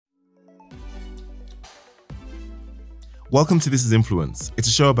Welcome to This is Influence. It's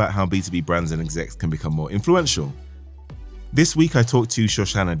a show about how B2B brands and execs can become more influential. This week I talked to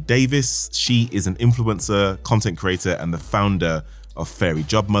Shoshanna Davis. She is an influencer, content creator, and the founder of Fairy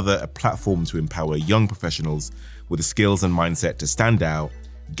Job Mother, a platform to empower young professionals with the skills and mindset to stand out,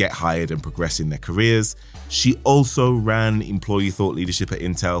 get hired, and progress in their careers. She also ran employee thought leadership at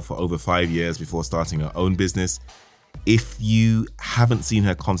Intel for over 5 years before starting her own business. If you haven't seen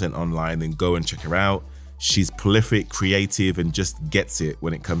her content online, then go and check her out. She's prolific, creative, and just gets it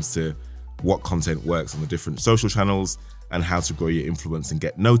when it comes to what content works on the different social channels and how to grow your influence and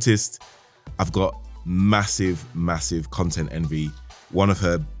get noticed. I've got massive content envy. One of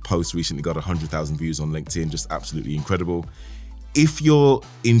her posts recently got 100,000 views on LinkedIn, just absolutely incredible. If you're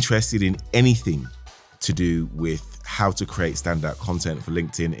interested in anything to do with how to create standout content for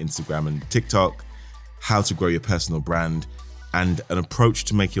LinkedIn, Instagram, and TikTok, how to grow your personal brand, and an approach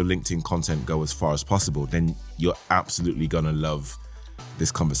to make your LinkedIn content go as far as possible, then you're absolutely gonna love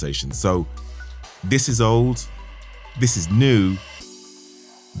this conversation. So this is old, this is new,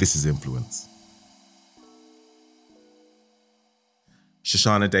 this is influence.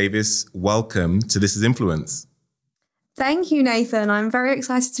 Shoshanna Davis, welcome to This is Influence. Thank you, Nathan. I'm very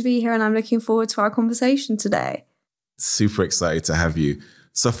excited to be here and I'm looking forward to our conversation today. Super excited to have you.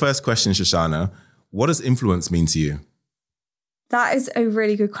 So first question, Shoshanna, what does influence mean to you? That is a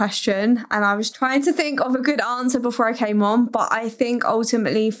really good question. And I was trying to think of a good answer before I came on, but I think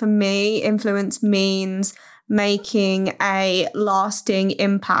ultimately for me, influence means making a lasting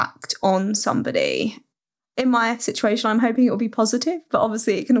impact on somebody. In my situation, I'm hoping it will be positive, but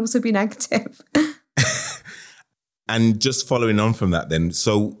obviously it can also be negative. And just following on from that then,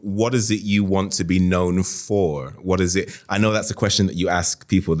 so what is it you want to be known for? What is it? I know that's a question that you ask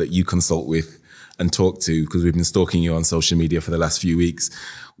people that you consult with and talk to, because we've been stalking you on social media for the last few weeks.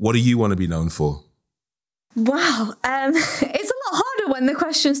 What do you want to be known for? Wow. It's a lot harder when the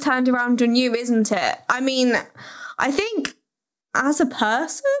question's turned around on you, isn't it? I mean, I think as a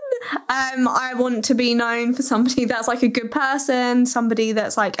person, I want to be known for somebody that's like a good person, somebody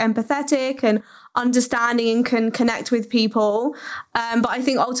that's like empathetic and understanding and can connect with people. But I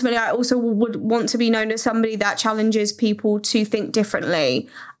think ultimately I also would want to be known as somebody that challenges people to think differently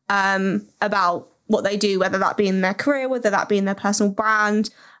about what they do, whether that be in their career, whether that be in their personal brand.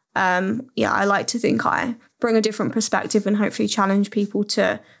 I like to think I bring a different perspective and hopefully challenge people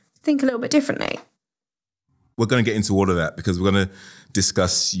to think a little bit differently. We're going to get into all of that because we're going to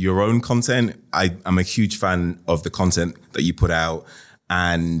discuss your own content. I'm a huge fan of the content that you put out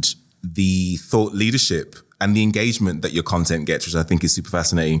and the thought leadership and the engagement that your content gets, which I think is super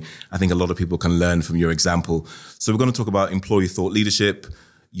fascinating. I think a lot of people can learn from your example. So we're going to talk about employee thought leadership,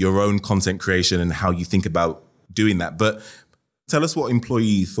 your own content creation and how you think about doing that. But tell us what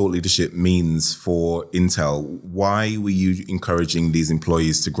employee thought leadership means for Intel. Why were you encouraging these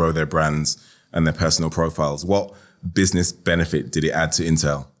employees to grow their brands and their personal profiles? What business benefit did it add to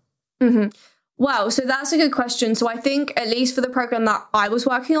Intel? Mm-hmm. Wow, so that's a good question. So I think at least for the program that I was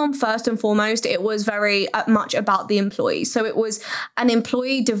working on, first and foremost, it was very much about the employees. So it was an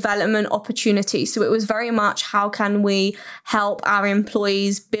employee development opportunity. So it was very much how can we help our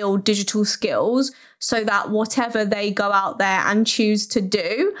employees build digital skills so that whatever they go out there and choose to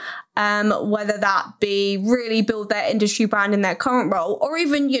do, whether that be really build their industry brand in their current role or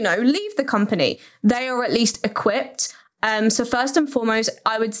even, leave the company, they are at least equipped. So first and foremost,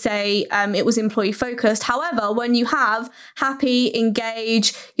 I would say it was employee focused. However, when you have happy,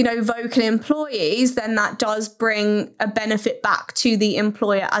 engaged, vocal employees, then that does bring a benefit back to the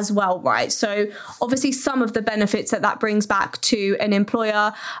employer as well, right? So obviously some of the benefits that brings back to an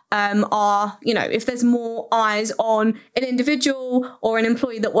employer are, if there's more eyes on an individual or an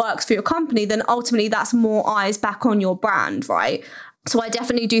employee that works for your company, then ultimately that's more eyes back on your brand, right? So I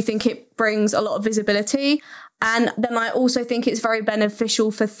definitely do think it brings a lot of visibility. And then I also think it's very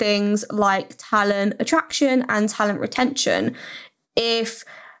beneficial for things like talent attraction and talent retention. If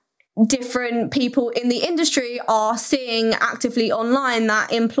different people in the industry are seeing actively online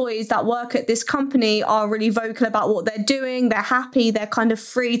that employees that work at this company are really vocal about what they're doing, they're happy, they're kind of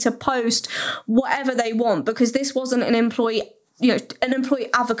free to post whatever they want, because this wasn't an employee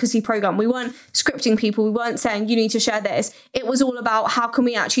advocacy program. We weren't scripting people. We weren't saying you need to share this. It was all about how can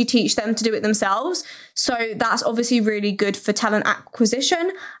we actually teach them to do it themselves. So that's obviously really good for talent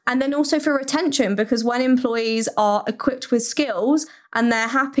acquisition and then also for retention, because when employees are equipped with skills and they're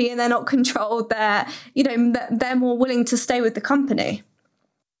happy and they're not controlled, they're more willing to stay with the company.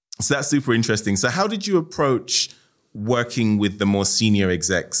 So that's super interesting. So how did you approach working with the more senior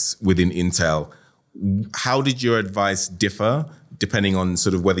execs within Intel? How did your advice differ depending on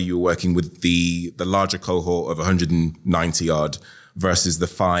sort of whether you were working with the larger cohort of 190 odd versus the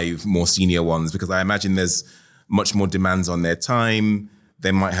 5 more senior ones? Because I imagine there's much more demands on their time.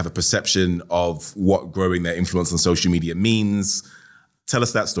 They might have a perception of what growing their influence on social media means. Tell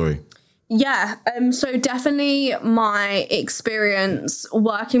us that story. Yeah, so definitely my experience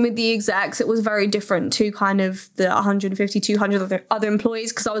working with the execs, it was very different to kind of the 150, 200 other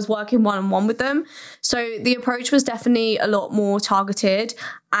employees, because I was working one-on-one with them. So the approach was definitely a lot more targeted,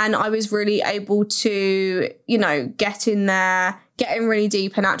 and I was really able to, get in there, get in really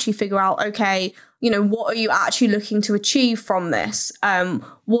deep and actually figure out, okay, what are you actually looking to achieve from this?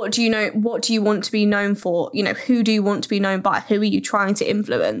 What do you want to be known for? Who do you want to be known by? Who are you trying to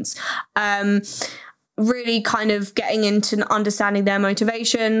influence? Really kind of getting into understanding their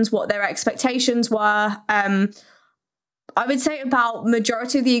motivations, what their expectations were. I would say about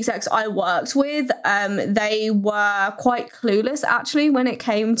majority of the execs I worked with, they were quite clueless actually when it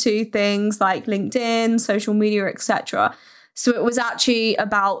came to things like LinkedIn, social media, etc. So it was actually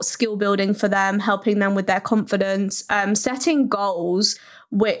about skill building for them, helping them with their confidence, setting goals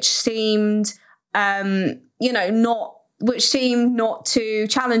which seemed, not too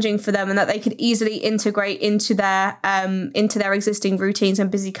challenging for them, and that they could easily integrate into their existing routines and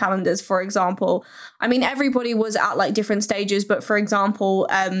busy calendars. For example, I mean, everybody was at like different stages, but for example,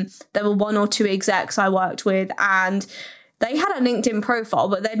 there were 1 or 2 execs I worked with, and they had a LinkedIn profile,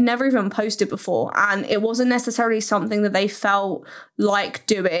 but they'd never even posted before. And it wasn't necessarily something that they felt like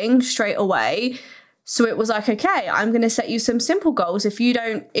doing straight away. So it was like, okay, I'm going to set you some simple goals. If you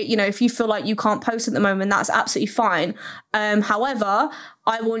don't, if you feel like you can't post at the moment, that's absolutely fine. However,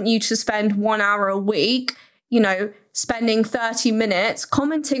 I want you to spend 1 hour a week, spending 30 minutes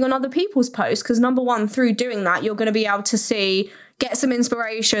commenting on other people's posts. Because number one, through doing that, you're going to be able to get some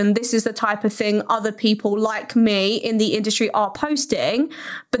inspiration. This is the type of thing other people like me in the industry are posting.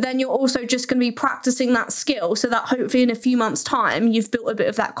 But then you're also just going to be practicing that skill so that hopefully in a few months' time, you've built a bit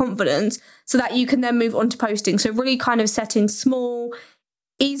of that confidence so that you can then move on to posting. So really kind of setting small,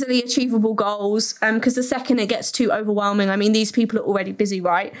 easily achievable goals, because the second it gets too overwhelming, I mean, these people are already busy,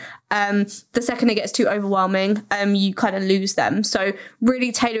 right? The second it gets too overwhelming, you kind of lose them. So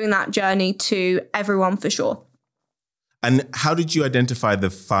really tailoring that journey to everyone for sure. And how did you identify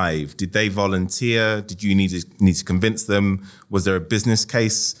the 5? Did they volunteer? Did you need to convince them? Was there a business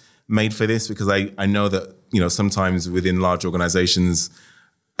case made for this? Because I know that, sometimes within large organizations,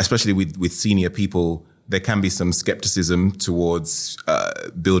 especially with senior people, there can be some skepticism towards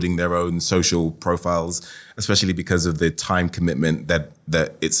building their own social profiles, especially because of the time commitment that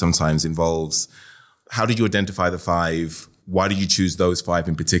it sometimes involves. How did you identify the 5? Why did you choose those 5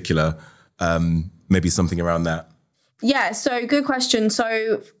 in particular? Maybe something around that. Yeah, so good question.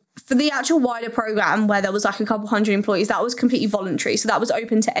 So for the actual wider program where there was like a couple hundred employees, that was completely voluntary. So that was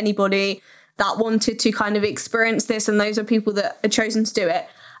open to anybody that wanted to kind of experience this. And those are people that are chosen to do it.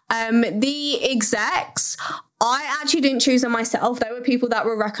 The execs, I actually didn't choose them myself. They were people that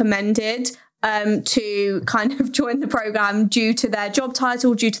were recommended to kind of join the program due to their job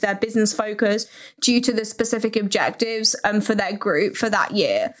title, due to their business focus, due to the specific objectives for their group for that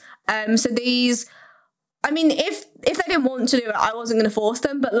year. So these... I mean, if they didn't want to do it, I wasn't going to force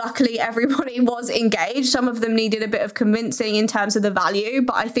them. But luckily, everybody was engaged. Some of them needed a bit of convincing in terms of the value.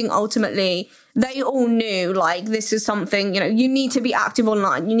 But I think ultimately, they all knew, like, this is something, you need to be active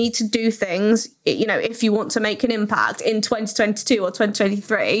online. You need to do things, if you want to make an impact in 2022 or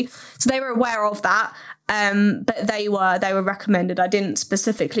 2023. So they were aware of that. But they were recommended. I didn't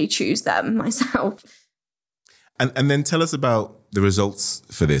specifically choose them myself. And then tell us about the results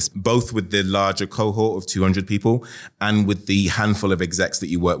for this, both with the larger cohort of 200 people and with the handful of execs that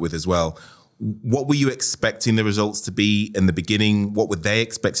you work with as well. What were you expecting the results to be in the beginning? What were they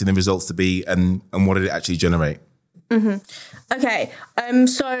expecting the results to be? And what did it actually generate? Mm-hmm. Okay.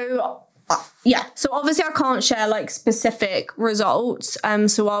 So obviously I can't share like specific results.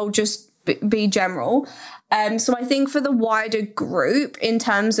 So I'll just be general. So I think for the wider group, in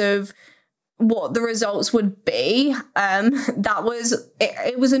terms of what the results would be, that was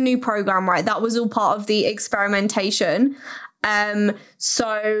it was a new program, right? That was all part of the experimentation.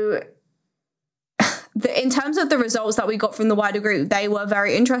 So in terms of the results that we got from the wider group, they were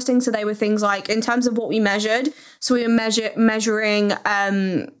very interesting. So they were things like, in terms of what we measured, so we were measuring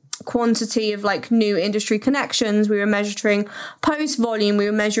quantity of like new industry connections, we were measuring post volume, we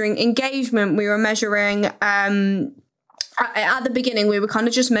were measuring engagement, we were measuring at the beginning, we were kind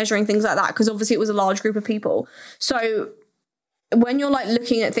of just measuring things like that because obviously it was a large group of people. So when you're like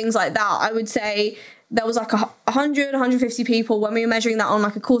looking at things like that, I would say there was like 100, 150 people. When we were measuring that on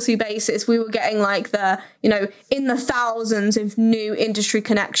like a quarterly basis, we were getting like the, in the thousands of new industry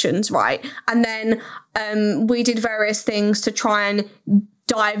connections, right? And then we did various things to try and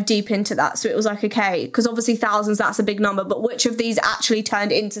dive deep into that. So it was like, okay, because obviously thousands, that's a big number, but which of these actually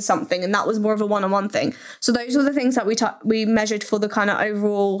turned into something? And that was more of a one-on-one thing. So those were the things that we measured for the kind of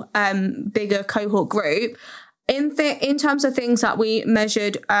overall bigger cohort group. In terms of things that we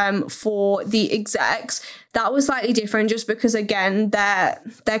measured for the execs, that was slightly different just because, again,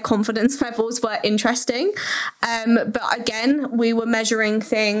 their confidence levels were interesting. But again, we were measuring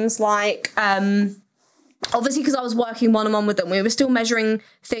things like... obviously, because I was working one-on-one with them, we were still measuring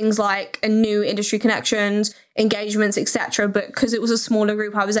things like new industry connections, engagements, etc. But because it was a smaller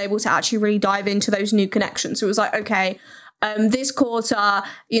group, I was able to actually really dive into those new connections. So it was like, okay, this quarter,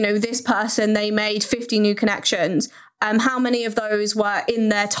 this person, they made 50 new connections. How many of those were in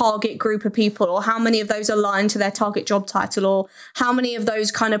their target group of people, or how many of those aligned to their target job title, or how many of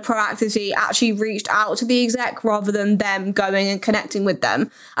those kind of proactively actually reached out to the exec rather than them going and connecting with them.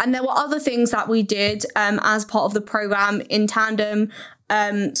 And there were other things that we did as part of the program in tandem.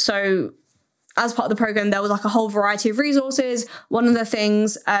 So as part of the program, there was like a whole variety of resources. One of the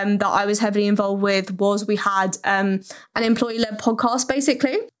things that I was heavily involved with was we had an employee-led podcast,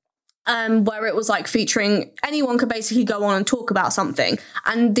 basically. Where it was like featuring, anyone could basically go on and talk about something,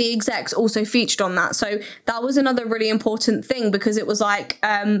 and the execs also featured on that. So that was another really important thing, because it was like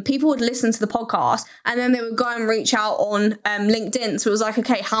people would listen to the podcast and then they would go and reach out on LinkedIn. So it was like,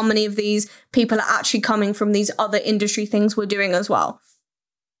 okay, how many of these people are actually coming from these other industry things we're doing as well?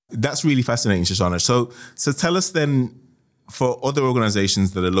 That's really fascinating, Shoshanna. So tell us then, for other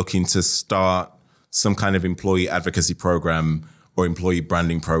organizations that are looking to start some kind of employee advocacy program or employee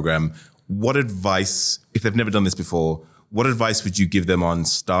branding program, what advice, if they've never done this before, what advice would you give them on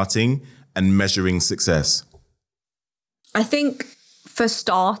starting and measuring success? I think for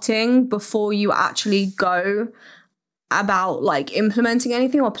starting, before you actually go about like implementing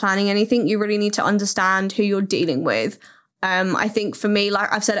anything or planning anything, you really need to understand who you're dealing with. I think for me,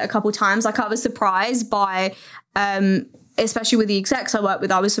 like I've said it a couple of times, like I was surprised by, especially with the execs I work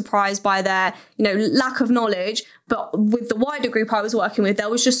with, I was surprised by their, lack of knowledge. But with the wider group I was working with, there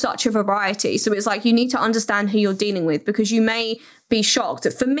was just such a variety. So it's like, you need to understand who you're dealing with, because you may be shocked.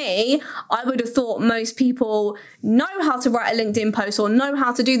 For me, I would have thought most people know how to write a LinkedIn post or know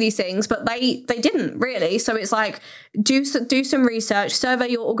how to do these things, but they didn't really. So it's like, do some research, survey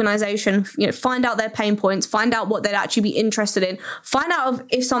your organization, find out their pain points, find out what they'd actually be interested in, find out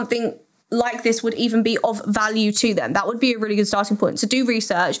if something like this would even be of value to them. That would be a really good starting point. So do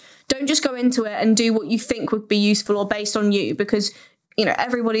research. Don't just go into it and do what you think would be useful or based on you, because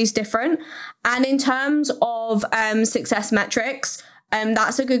everybody's different. And in terms of success metrics,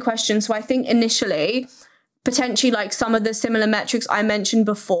 that's a good question. So I think initially, potentially like some of the similar metrics I mentioned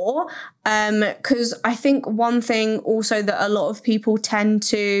before, because I think one thing also that a lot of people tend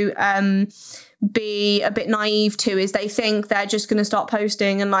to be a bit naive to is they think they're just going to start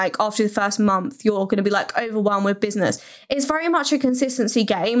posting and like after the first month you're going to be like overwhelmed with business. It's very much a consistency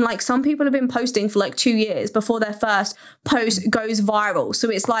game. Like some people have been posting for like 2 years before their first post goes viral.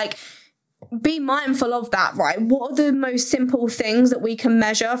 So it's like, be mindful of that, right? What are the most simple things that we can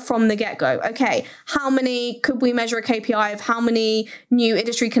measure from the get-go? Okay, could we measure a KPI of how many new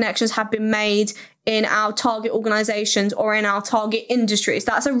industry connections have been made in our target organizations or in our target industries?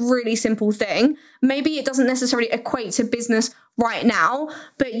 That's a really simple thing. Maybe it doesn't necessarily equate to business right now,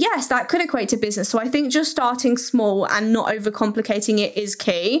 but yes, that could equate to business. So I think just starting small and not overcomplicating it is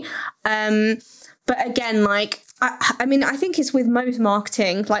key. But again, like, I think it's with most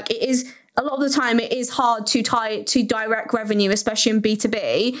marketing, like it is, a lot of the time it is hard to tie it to direct revenue, especially in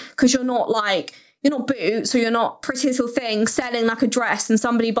B2B, because you're not Boots, or you're not Pretty Little Thing selling like a dress and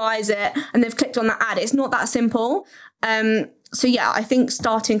somebody buys it and they've clicked on that ad. It's not that simple. So yeah, I think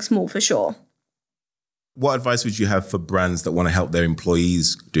starting small for sure. What advice would you have for brands that want to help their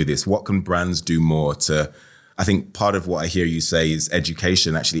employees do this? What can brands do more to, I think part of what I hear you say is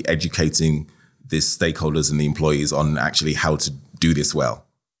education, actually educating the stakeholders and the employees on actually how to do this well.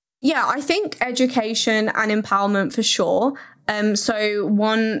 Yeah, I think education and empowerment for sure.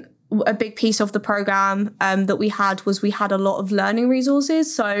 So a big piece of the program that we had a lot of learning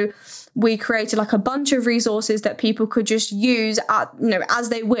resources. So we created like a bunch of resources that people could just use as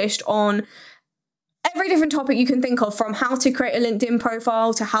they wished on every different topic you can think of, from how to create a LinkedIn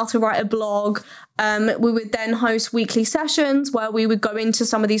profile to how to write a blog. We would then host weekly sessions where we would go into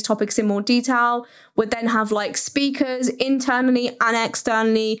some of these topics in more detail. We'd then have like speakers internally and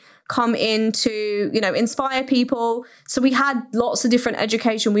externally come in to, inspire people. So we had lots of different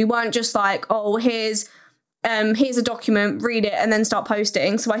education. We weren't just like, oh, here's a document, read it, and then start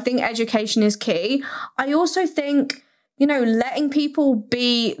posting. So I think education is key. I also think, letting people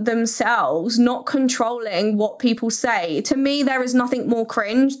be themselves, not controlling what people say. To me, there is nothing more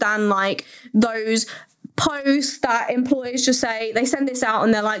cringe than like those posts that employers just say, they send this out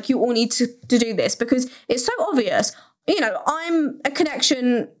and they're like, you all need to do this, because it's so obvious. I'm a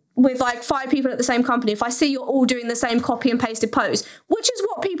connection with like 5 people at the same company. If I see you're all doing the same copy and pasted post, which is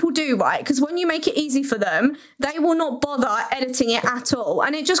what people do, right? Because when you make it easy for them, they will not bother editing it at all.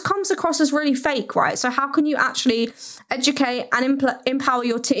 And it just comes across as really fake, right? So how can you actually educate and empower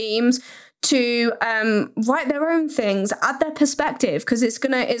your teams to write their own things, add their perspective, because it's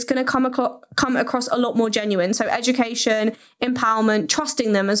gonna come across a lot more genuine. So education, empowerment,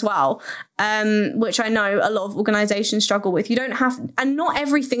 trusting them as well, which I know a lot of organizations struggle with. You don't have, and not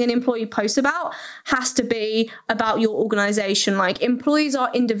everything an employee posts about has to be about your organization. Like, employees are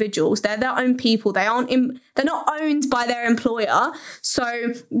individuals; they're their own people. They're not owned by their employer.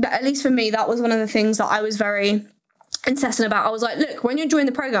 So at least for me, that was one of the things that I was very incessant about. I was like, look, when you're joining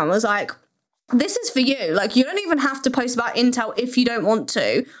the program, I was like, this is for you. Like, you don't even have to post about Intel if you don't want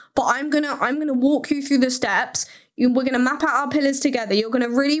to, but I'm gonna walk you through the steps. We're gonna map out our pillars together. You're gonna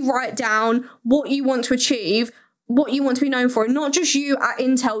really write down what you want to achieve, what you want to be known for, and not just you at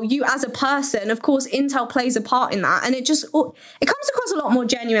Intel, you as a person. Of course, Intel plays a part in that, and it comes across a lot more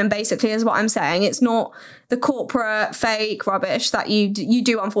genuine, basically, is what I'm saying. It's not the corporate fake rubbish that you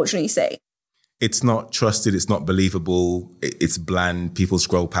do unfortunately see. It's not trusted. It's not believable. It's bland. People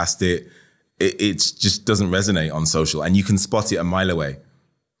scroll past it. It just doesn't resonate on social, and you can spot it a mile away.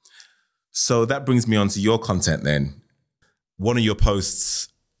 So that brings me on to your content then. One of your posts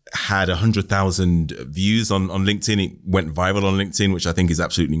had 100,000 views on LinkedIn. It went viral on LinkedIn, which I think is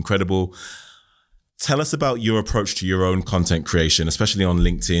absolutely incredible. Tell us about your approach to your own content creation, especially on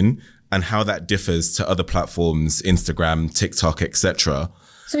LinkedIn, and how that differs to other platforms, Instagram, TikTok, etc.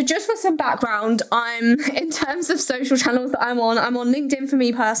 So just for some background, in terms of social channels that I'm on LinkedIn for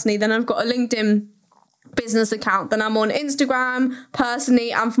me personally, then I've got a LinkedIn business account, then I'm on Instagram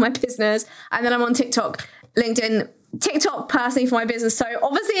personally and for my business, and then I'm on TikTok, TikTok personally for my business. So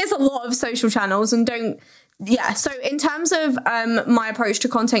obviously it's a lot of social channels, so in terms of my approach to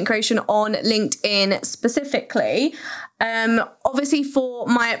content creation on LinkedIn specifically, obviously for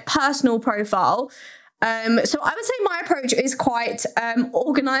my personal profile, so I would say my approach is quite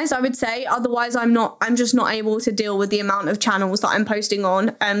organized, I would say. Otherwise, I'm just not able to deal with the amount of channels that I'm posting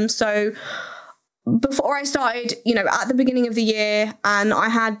on. So before I started, at the beginning of the year, and I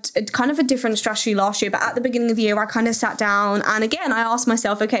had kind of a different strategy last year, but at the beginning of the year, I kind of sat down and again, I asked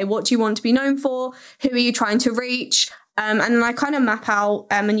myself, okay, what do you want to be known for? Who are you trying to reach? And then I kind of map out,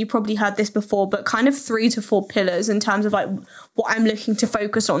 and you probably heard this before, but kind of 3 to 4 pillars in terms of like what I'm looking to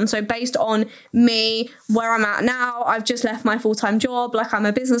focus on. So based on me, where I'm at now, I've just left my full-time job. Like, I'm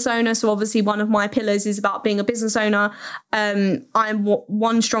a business owner. So obviously one of my pillars is about being a business owner.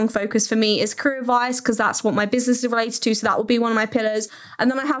 One strong focus for me is career advice, because that's what my business is related to. So that will be one of my pillars.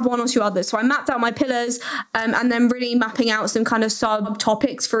 And then I have 1 or 2 others. So I mapped out my pillars, and then really mapping out some kind of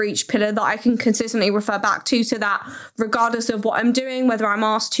subtopics for each pillar that I can consistently refer back to, so that regardless of what I'm doing, whether I'm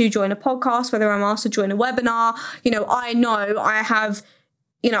asked to join a podcast, whether I'm asked to join a webinar, I know I have,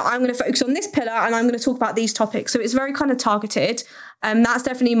 I'm going to focus on this pillar and I'm going to talk about these topics. So it's very kind of targeted. That's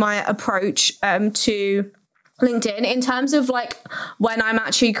definitely my approach to LinkedIn. In terms of like when I'm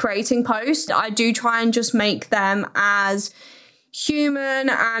actually creating posts, I do try and just make them as human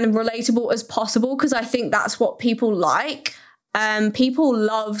and relatable as possible, because I think that's what people like. People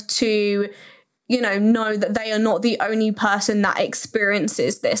love to know that they are not the only person that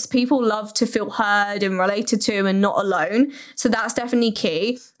experiences this. People love to feel heard and related to and not alone. So that's definitely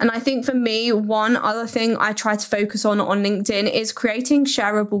key. And I think for me, one other thing I try to focus on LinkedIn is creating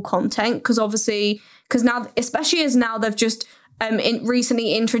shareable content, because now, especially as now they've just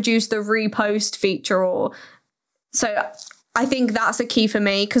recently introduced the repost feature, so I think that's a key for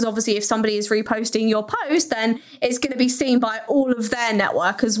me, because obviously if somebody is reposting your post, then it's going to be seen by all of their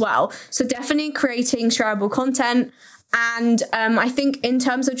network as well. So definitely creating shareable content. And I think in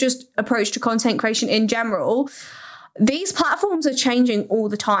terms of just approach to content creation in general, these platforms are changing all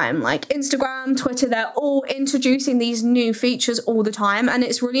the time. Like Instagram, Twitter, they're all introducing these new features all the time. And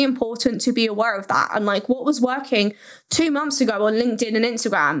it's really important to be aware of that. And like what was working 2 months ago on LinkedIn and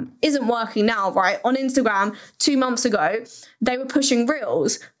Instagram isn't working now, right? On Instagram, 2 months ago, they were pushing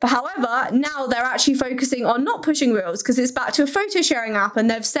Reels. But however, now they're actually focusing on not pushing Reels because it's back to a photo sharing app. And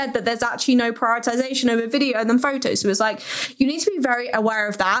they've said that there's actually no prioritization over video than photos. So it's like, you need to be very aware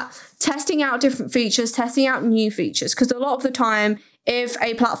of that. Testing out different features, testing out new features. Because a lot of the time, if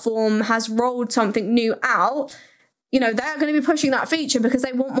a platform has rolled something new out, you know, they're going to be pushing that feature because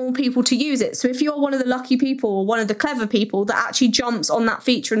they want more people to use it. So if you're one of the lucky people or one of the clever people that actually jumps on that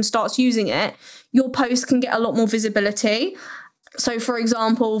feature and starts using it, your post can get a lot more visibility. So for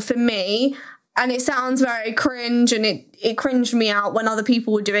example, for me, and it sounds very cringe and it cringed me out when other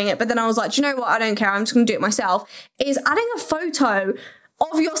people were doing it. But then I was like, do you know what? I don't care. I'm just going to do it myself. Is adding a photo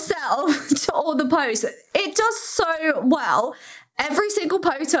of yourself to all the posts. It does so well. Every single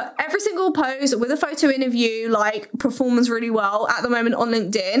post with a photo interview like performs really well at the moment on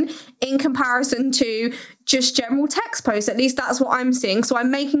LinkedIn in comparison to just general text posts. At least that's what I'm seeing. So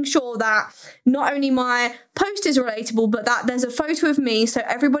I'm making sure that not only my post is relatable, but that there's a photo of me so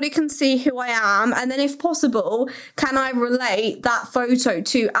everybody can see who I am. And then if possible, can I relate that photo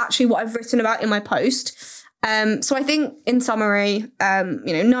to actually what I've written about in my post? So I think in summary,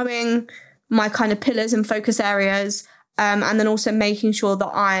 knowing my kind of pillars and focus areas, and then also making sure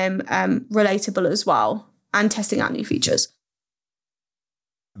that I'm relatable as well and testing out new features.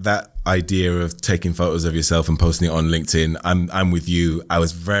 That idea of taking photos of yourself and posting it on LinkedIn, I'm with you. I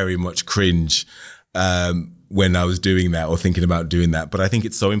was very much cringe when I was doing that or thinking about doing that. But I think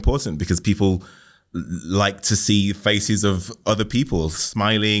it's so important because people like to see faces of other people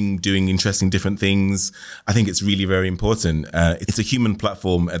smiling, doing interesting different things. I think it's really very important. It's a human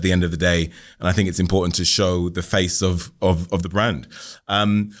platform at the end of the day. And I think it's important to show the face of the brand.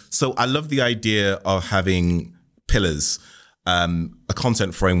 So I love the idea of having pillars, a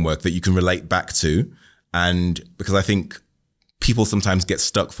content framework that you can relate back to. And because I think people sometimes get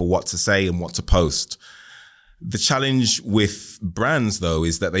stuck for what to say and what to post. The challenge with brands, though,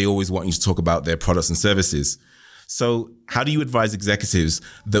 is that they always want you to talk about their products and services. So how do you advise executives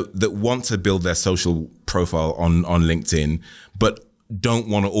that want to build their social profile on LinkedIn, but don't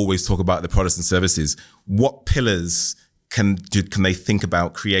want to always talk about the products and services? What pillars can they think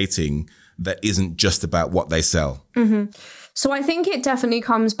about creating that isn't just about what they sell? Mm-hmm. So I think it definitely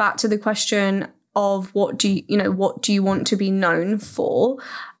comes back to the question of what do you want to be known for?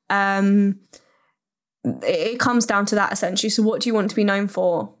 It comes down to that essentially. So what do you want to be known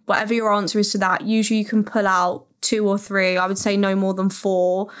for? Whatever your answer is to that, usually you can pull out 2 or 3, I would say no more than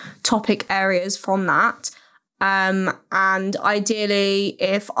 4 topic areas from that. And ideally,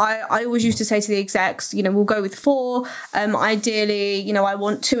 if I always used to say to the execs, we'll go with 4. Ideally, I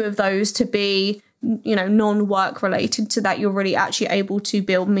want 2 of those to be, non-work related so that you're really actually able to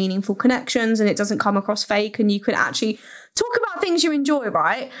build meaningful connections and it doesn't come across fake and you can actually talk about things you enjoy,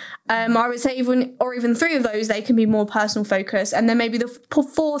 right? I would say even 3 of those, they can be more personal focused. And then maybe the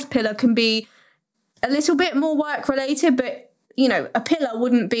 4th pillar can be a little bit more work related, but, a pillar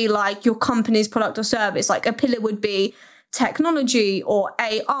wouldn't be like your company's product or service. Like a pillar would be technology or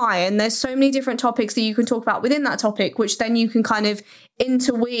AI. And there's so many different topics that you can talk about within that topic, which then you can kind of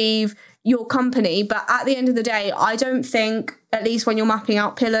interweave your company. But at the end of the day, I don't think, at least when you're mapping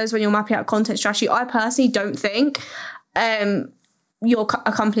out pillars, when you're mapping out content strategy, I personally don't think a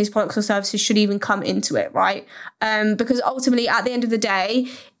company's products or services should even come into it, right? Because ultimately, at the end of the day,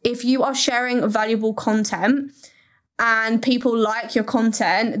 if you are sharing valuable content and people like your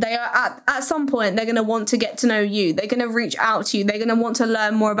content, they are at some point, they're going to want to get to know you. They're going to reach out to you. They're going to want to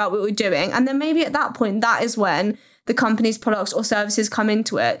learn more about what we're doing. And then maybe at that point, that is when the company's products or services come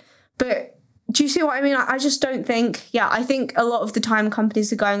into it. But do you see what I mean? I just don't think, I think a lot of the time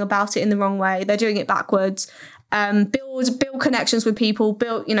companies are going about it in the wrong way. They're doing it backwards. Build connections with people,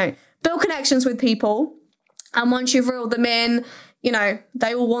 build connections with people. And once you've reeled them in,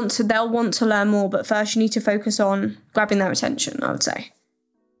 they'll want to learn more. But first you need to focus on grabbing their attention, I would say.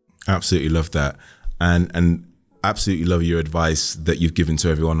 Absolutely love that. And absolutely love your advice that you've given to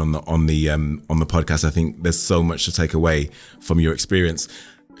everyone on the podcast. I think there's so much to take away from your experience.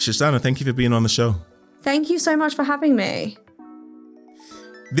 Shoshanna, thank you for being on the show. Thank you so much for having me.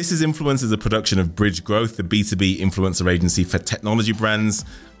 This is Influence is a production of Bridge Growth, the B2B influencer agency for technology brands.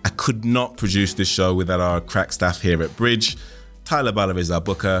 I could not produce this show without our crack staff here at Bridge. Tyler Baller is our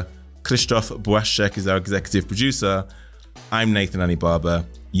booker. Krzysztof Błaszczyk is our executive producer. I'm Nathan Annie Barber.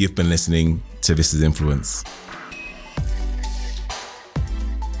 You've been listening to This is Influence.